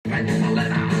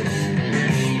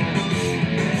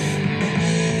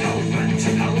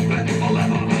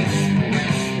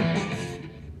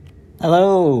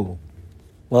Hello!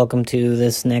 Welcome to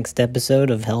this next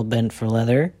episode of Hellbent for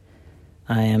Leather.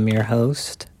 I am your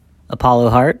host, Apollo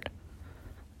Hart.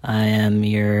 I am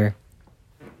your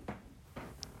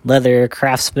leather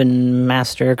craftsman,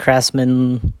 master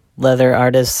craftsman, leather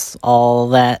artist, all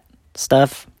that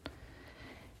stuff.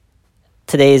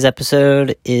 Today's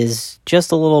episode is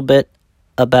just a little bit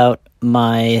about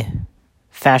my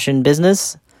fashion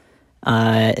business.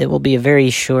 It will be a very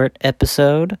short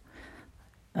episode.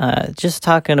 Just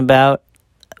talking about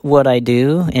what I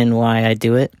do and why I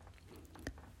do it.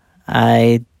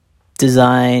 I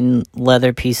design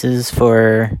leather pieces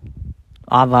for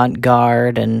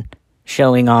avant-garde and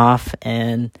showing off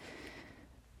and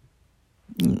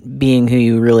being who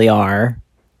you really are.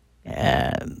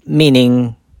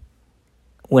 Meaning,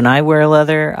 when I wear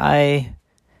leather, I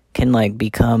can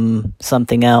become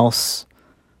something else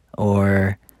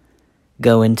or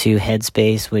go into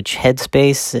headspace, which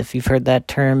headspace, if you've heard that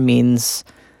term, means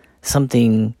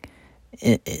something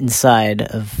inside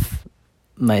of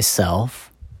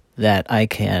myself that I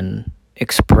can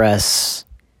express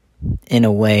in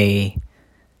a way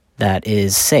that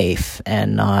is safe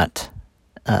and not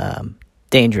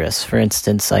dangerous. For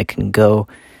instance, I can go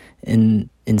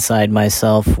inside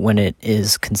myself when it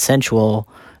is consensual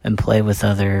and play with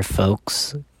other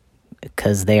folks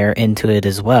because they're into it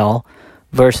as well,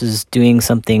 versus doing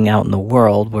something out in the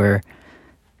world where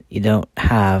you don't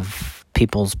have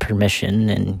people's permission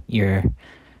and you're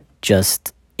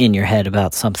just in your head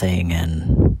about something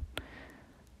and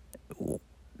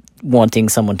wanting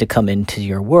someone to come into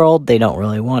your world. They don't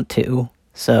really want to.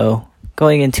 So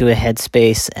going into a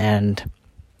headspace and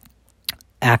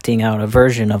acting out a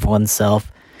version of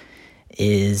oneself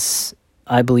is,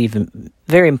 I believe,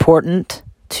 very important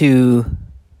to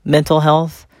mental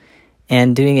health,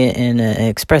 and doing it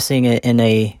expressing it in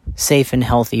a safe and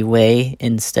healthy way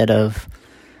instead of,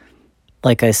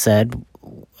 like I said,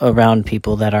 around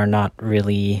people that are not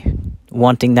really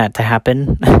wanting that to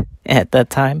happen at that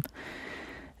time.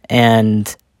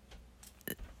 And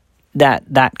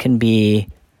that can be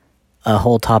a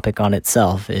whole topic on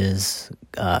itself, is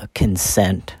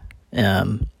consent.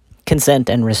 Consent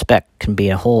and respect can be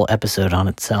a whole episode on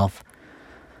itself.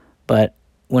 But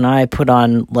when I put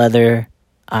on leather,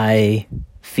 I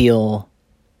feel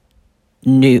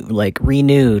new,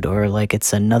 renewed, or like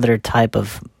it's another type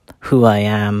of who I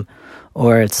am,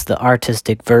 or it's the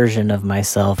artistic version of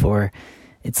myself, or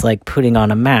it's like putting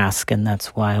on a mask. And that's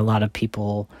why a lot of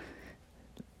people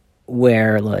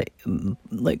wear like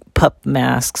pup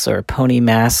masks or pony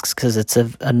masks, because it's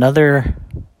another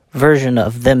version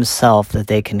of themselves that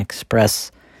they can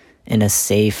express in a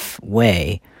safe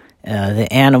way.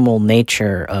 The animal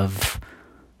nature of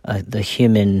the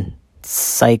human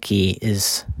psyche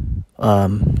is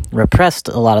repressed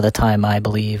a lot of the time, I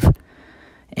believe,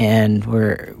 and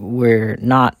we're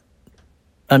not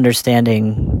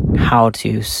understanding how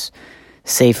to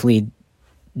safely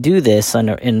do this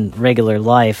in regular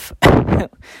life.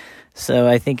 So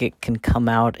I think it can come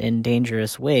out in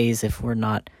dangerous ways if we're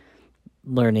not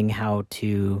learning how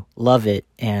to love it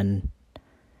and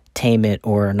tame it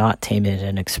or not tame it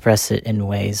and express it in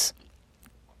ways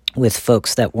with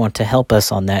folks that want to help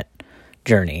us on that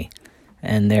journey.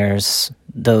 And there's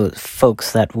those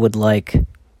folks that would like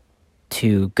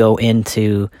to go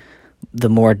into the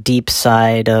more deep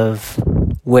side of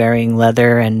wearing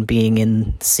leather and being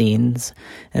in scenes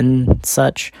and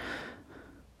such.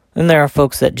 And there are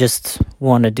folks that just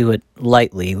want to do it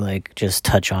lightly, like just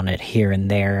touch on it here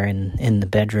and there and in the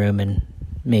bedroom and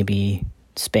maybe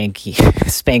spank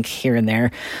here and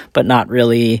there, but not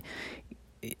really,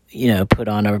 put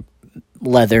on a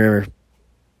leather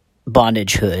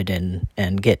bondage hood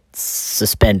and get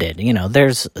suspended.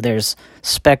 There's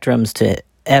spectrums to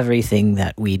everything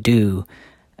that we do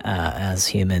as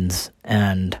humans,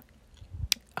 and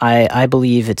I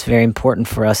believe it's very important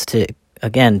for us to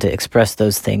express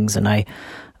those things. And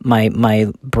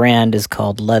my brand is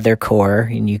called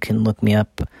Leathercore, and you can look me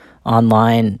up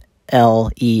online,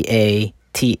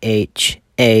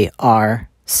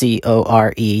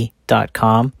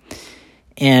 LeatharCore.com.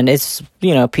 And it's,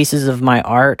 pieces of my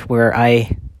art where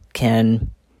I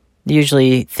can,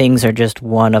 usually things are just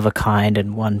one of a kind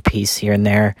and one piece here and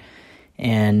there.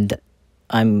 And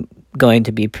I'm going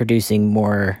to be producing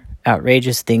more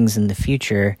outrageous things in the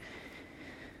future,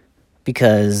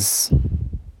 because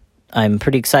I'm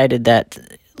pretty excited that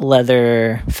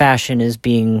leather fashion is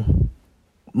being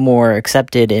more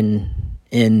accepted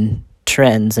in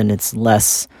trends, and it's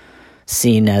less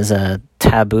seen as a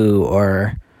taboo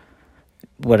or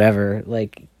whatever.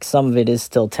 Like, some of it is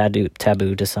still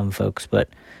taboo to some folks, but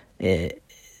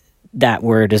that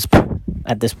word is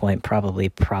at this point probably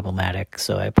problematic,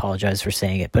 so I apologize for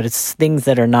saying it, but it's things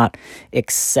that are not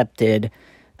accepted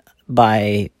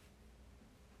by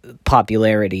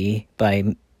popularity,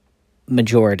 by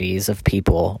majorities of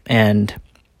people, and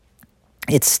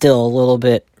it's still a little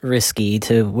bit risky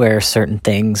to wear certain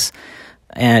things.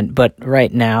 But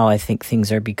right now I think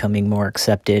things are becoming more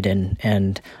accepted,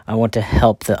 and I want to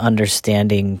help the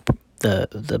understanding,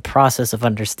 the process of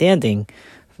understanding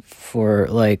for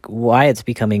like why it's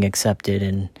becoming accepted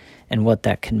and what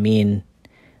that can mean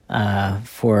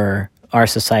for our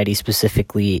society,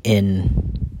 specifically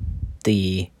in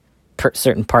the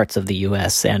certain parts of the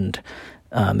U.S. and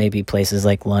maybe places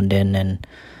like London and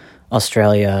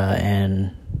Australia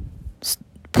and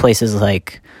places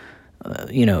like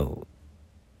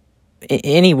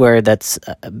anywhere that's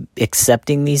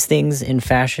accepting these things in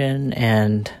fashion,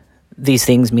 and these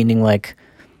things meaning like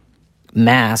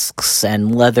masks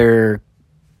and leather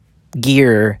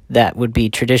gear that would be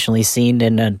traditionally seen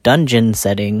in a dungeon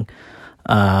setting,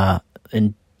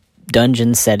 in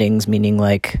dungeon settings meaning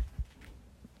like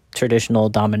traditional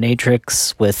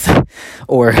dominatrix with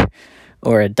or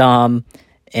a dom.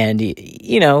 And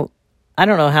I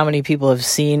don't know how many people have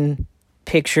seen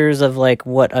pictures of like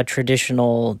what a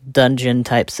traditional dungeon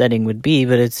type setting would be,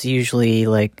 but it's usually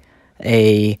like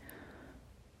a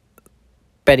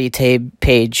Betty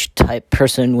Page type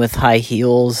person with high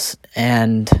heels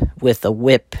and with a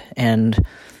whip and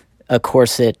a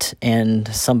corset, and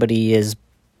somebody is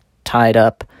tied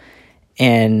up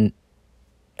and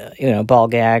ball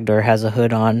gagged or has a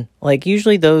hood on. Like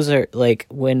usually those are like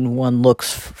when one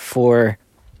looks for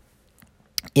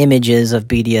images of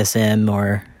BDSM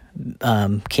or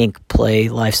kink play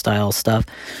lifestyle stuff,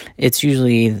 it's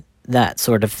usually that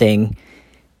sort of thing.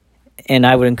 And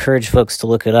I would encourage folks to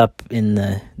look it up in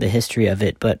the history of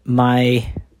it. But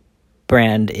my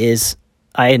brand is,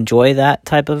 I enjoy that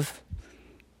type of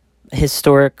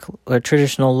historic or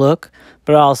traditional look,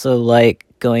 but also like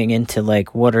going into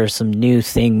like what are some new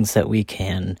things that we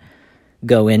can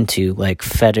go into, like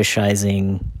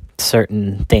fetishizing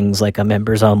certain things like a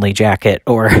members only jacket,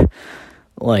 or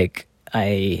like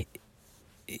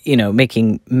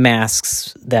making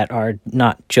masks that are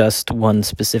not just one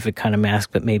specific kind of mask,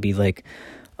 but maybe like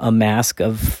a mask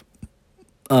of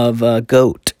a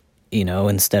goat,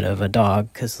 instead of a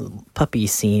dog, because the puppy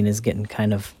scene is getting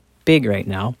kind of big right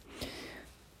now.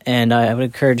 And I would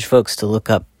encourage folks to look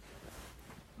up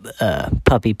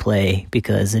puppy play,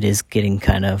 because it is getting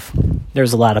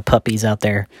there's a lot of puppies out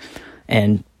there,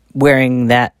 and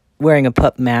wearing a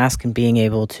pup mask and being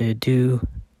able to do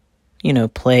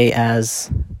play as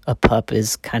a pup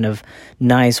is kind of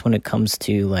nice when it comes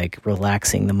to like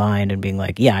relaxing the mind and being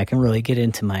like, yeah, I can really get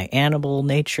into my animal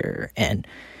nature and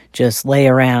just lay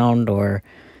around or,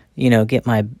 get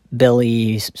my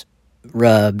belly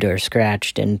rubbed or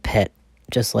scratched and pet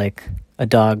just like a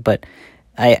dog. But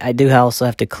I do also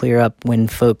have to clear up when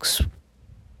folks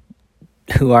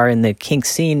who are in the kink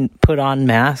scene put on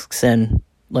masks and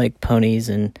like ponies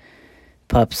and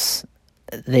pups.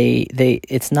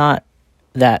 It's not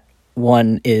that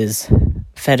one is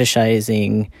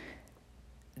fetishizing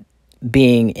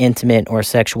being intimate or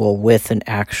sexual with an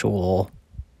actual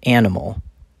animal,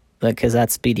 because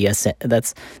that's BDSM.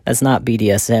 That's not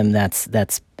BDSM.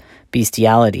 That's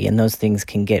bestiality, and those things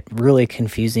can get really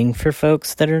confusing for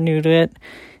folks that are new to it.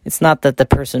 It's not that the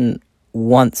person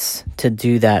wants to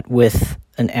do that with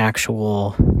an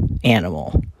actual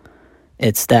animal.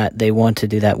 It's that they want to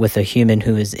do that with a human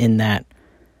who is in that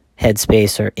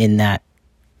headspace or in that,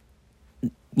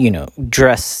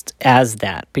 dressed as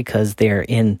that, because they're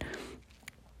in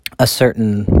a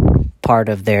certain part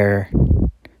of their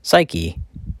psyche.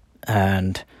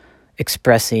 And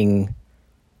expressing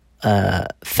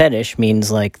fetish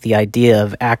means like the idea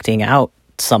of acting out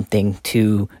something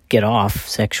to get off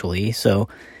sexually. So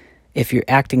if you're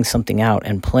acting something out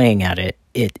and playing at it,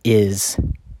 it is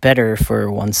better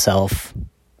for oneself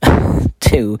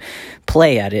to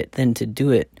play at it than to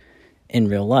do it in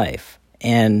real life.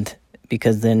 And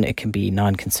because then it can be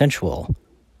non-consensual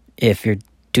if you're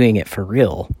doing it for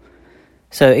real.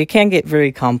 So it can get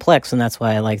very complex, and that's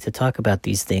why I like to talk about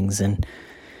these things. And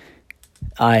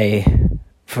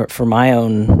for my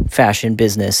own fashion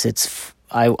business,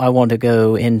 I want to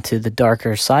go into the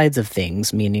darker sides of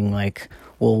things, meaning like,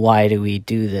 well, why do we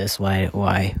do this? Why?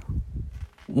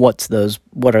 What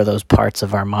are those parts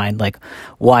of our mind? Like,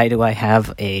 why do I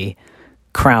have a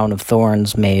crown of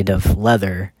thorns made of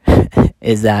leather?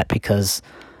 Is that because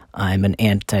I'm an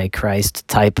antichrist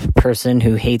type person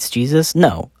who hates Jesus?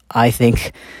 No, I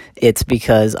think it's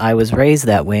because I was raised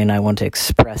that way, and I want to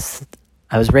express.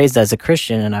 I was raised as a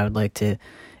Christian, and I would like to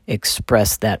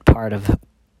express that part of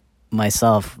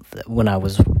myself when I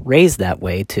was raised that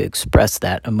way to express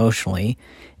that emotionally,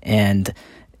 and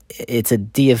it's a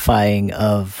deifying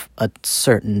of a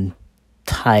certain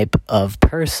type of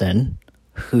person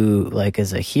who, like,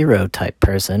 is a hero type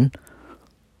person.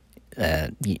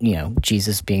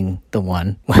 Jesus being the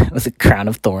one with a crown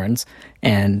of thorns,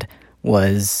 and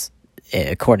was,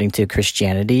 according to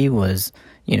Christianity, was,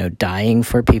 dying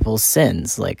for people's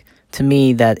sins. Like, to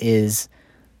me, that is,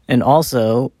 and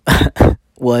also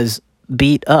was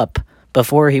beat up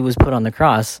before he was put on the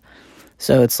cross.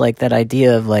 So it's like that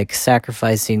idea of like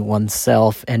sacrificing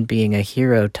oneself and being a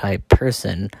hero type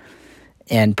person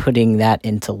and putting that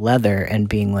into leather and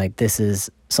being like, this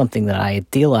is something that I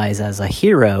idealize as a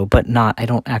hero, but I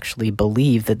don't actually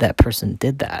believe that person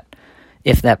did that.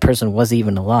 If that person was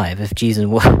even alive, if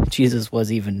Jesus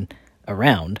was even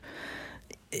around,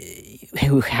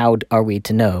 how are we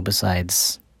to know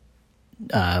besides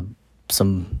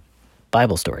some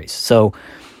Bible stories? So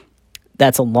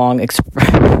that's a long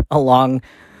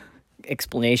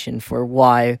explanation for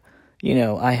why,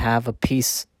 I have a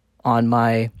piece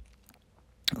on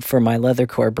for my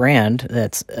leathercore brand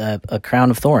that's a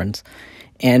crown of thorns.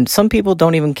 And some people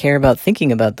don't even care about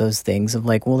thinking about those things of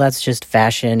like, well, that's just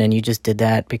fashion and you just did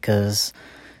that because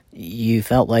you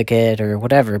felt like it or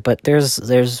whatever. But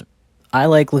I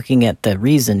like looking at the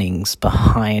reasonings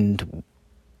behind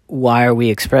why are we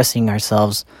expressing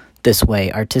ourselves this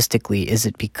way artistically. Is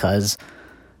it because,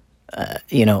 I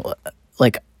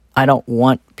don't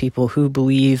want people who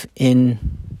believe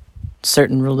in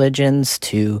certain religions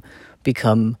to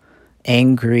become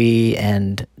angry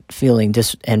and feel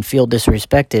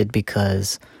disrespected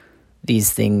because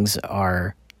these things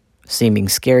are seeming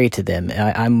scary to them.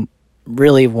 I'm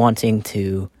really wanting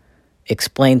to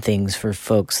explain things for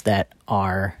folks that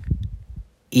are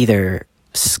either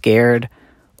scared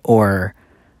or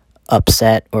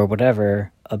upset or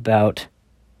whatever about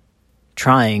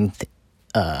trying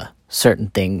certain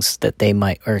things that they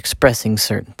might, or expressing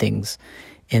certain things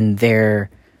in their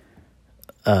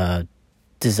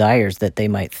desires that they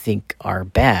might think are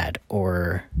bad,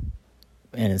 and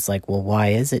it's like, well, why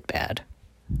is it bad?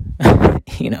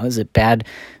 Is it bad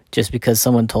just because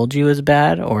someone told you it was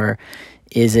bad, or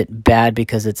is it bad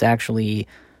because it's actually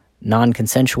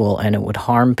non-consensual and it would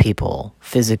harm people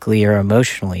physically or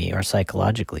emotionally or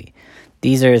psychologically?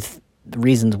 These are the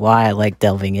reasons why I like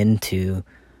delving into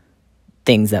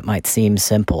things that might seem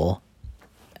simple.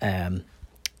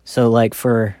 So like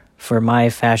for my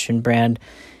fashion brand,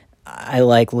 I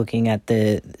like looking at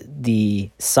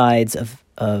the sides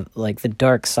of like the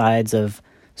dark sides of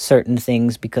certain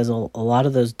things, because a lot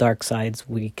of those dark sides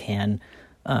we can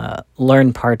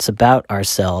learn parts about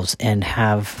ourselves and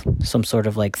have some sort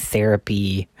of like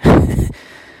therapy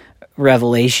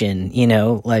revelation,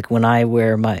 like when I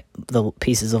wear the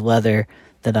pieces of leather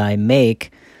that I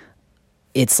make,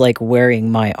 it's like wearing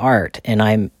my art, and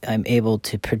I'm able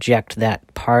to project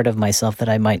that part of myself that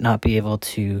I might not be able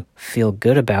to feel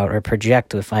good about or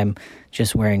project if I'm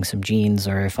just wearing some jeans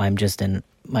or if I'm just in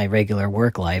my regular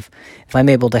work life. If I'm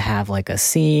able to have like a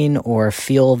scene or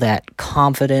feel that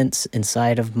confidence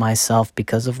inside of myself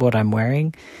because of what I'm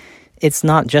wearing, it's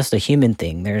not just a human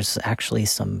thing. There's actually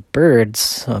some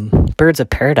birds of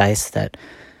paradise that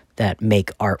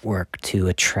make artwork to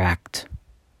attract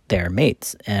their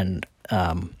mates, and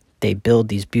they build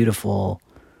these beautiful,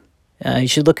 you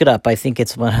should look it up. I think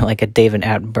it's like a David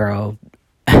Attenborough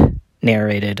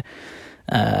narrated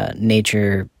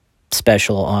nature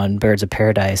special on birds of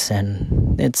paradise,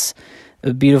 and it's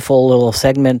a beautiful little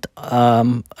segment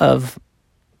of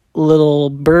little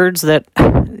birds that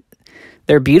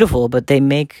they're beautiful, but they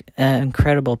make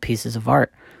incredible pieces of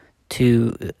art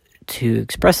to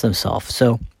express themselves.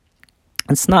 So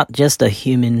it's not just a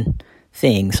human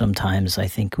thing. Sometimes I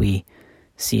think we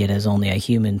see it as only a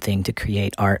human thing to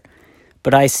create art,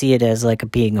 but I see it as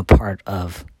like being a part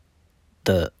of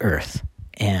the earth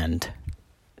and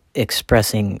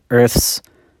expressing earth's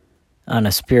on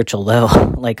a spiritual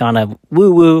level, like on a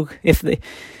woo-woo, if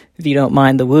you don't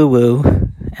mind the woo-woo,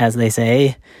 as they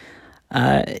say.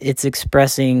 It's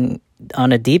expressing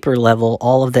on a deeper level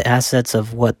all of the assets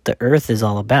of what the earth is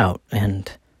all about,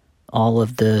 and all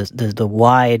of the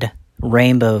wide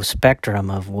rainbow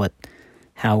spectrum of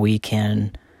how we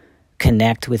can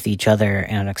connect with each other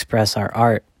and express our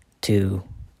art to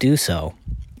do so,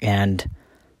 and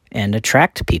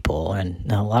attract people.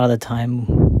 And a lot of the time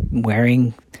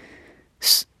wearing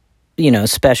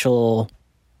special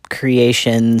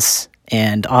creations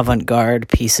and avant-garde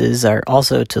pieces are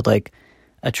also to like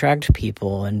attract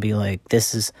people and be like,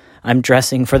 I'm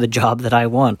dressing for the job that I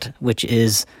want, which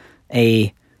is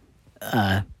a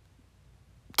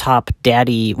top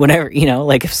daddy, whatever,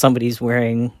 like if somebody's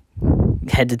wearing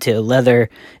head to toe leather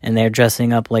and they're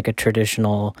dressing up like a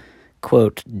traditional,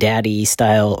 quote, daddy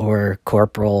style or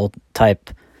corporal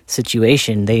type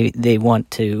situation, they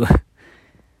want to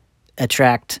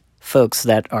attract folks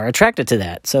that are attracted to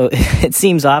that. So it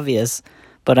seems obvious,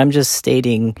 but I'm just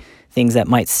stating things that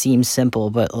might seem simple,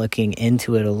 but looking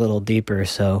into it a little deeper,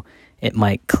 so it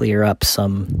might clear up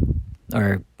some,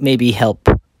 or maybe help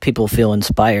people feel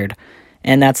inspired.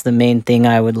 And that's the main thing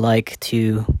I would like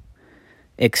to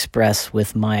express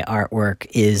with my artwork,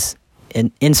 is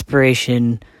an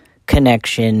inspiration,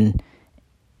 connection,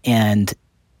 and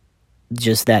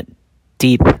just that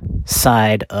deep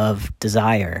side of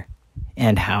desire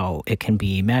and how it can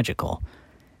be magical.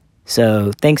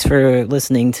 So thanks for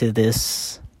listening to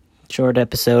this short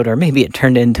episode, or maybe it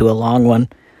turned into a long one,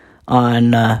 on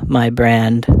my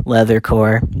brand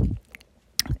Leathercore.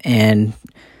 And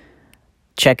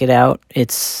check it out.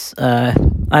 It's I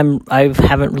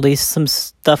haven't released some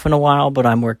stuff in a while, but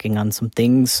I'm working on some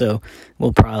things, so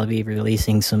we'll probably be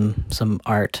releasing some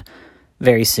art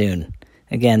very soon.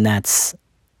 Again, that's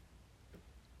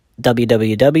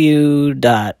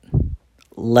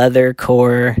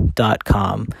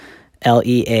www.leathercore.com,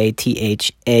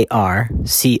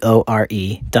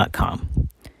 LEATHARCORE.com.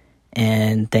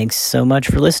 And thanks so much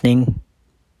for listening.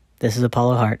 This is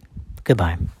Apollo Hart.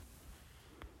 Goodbye.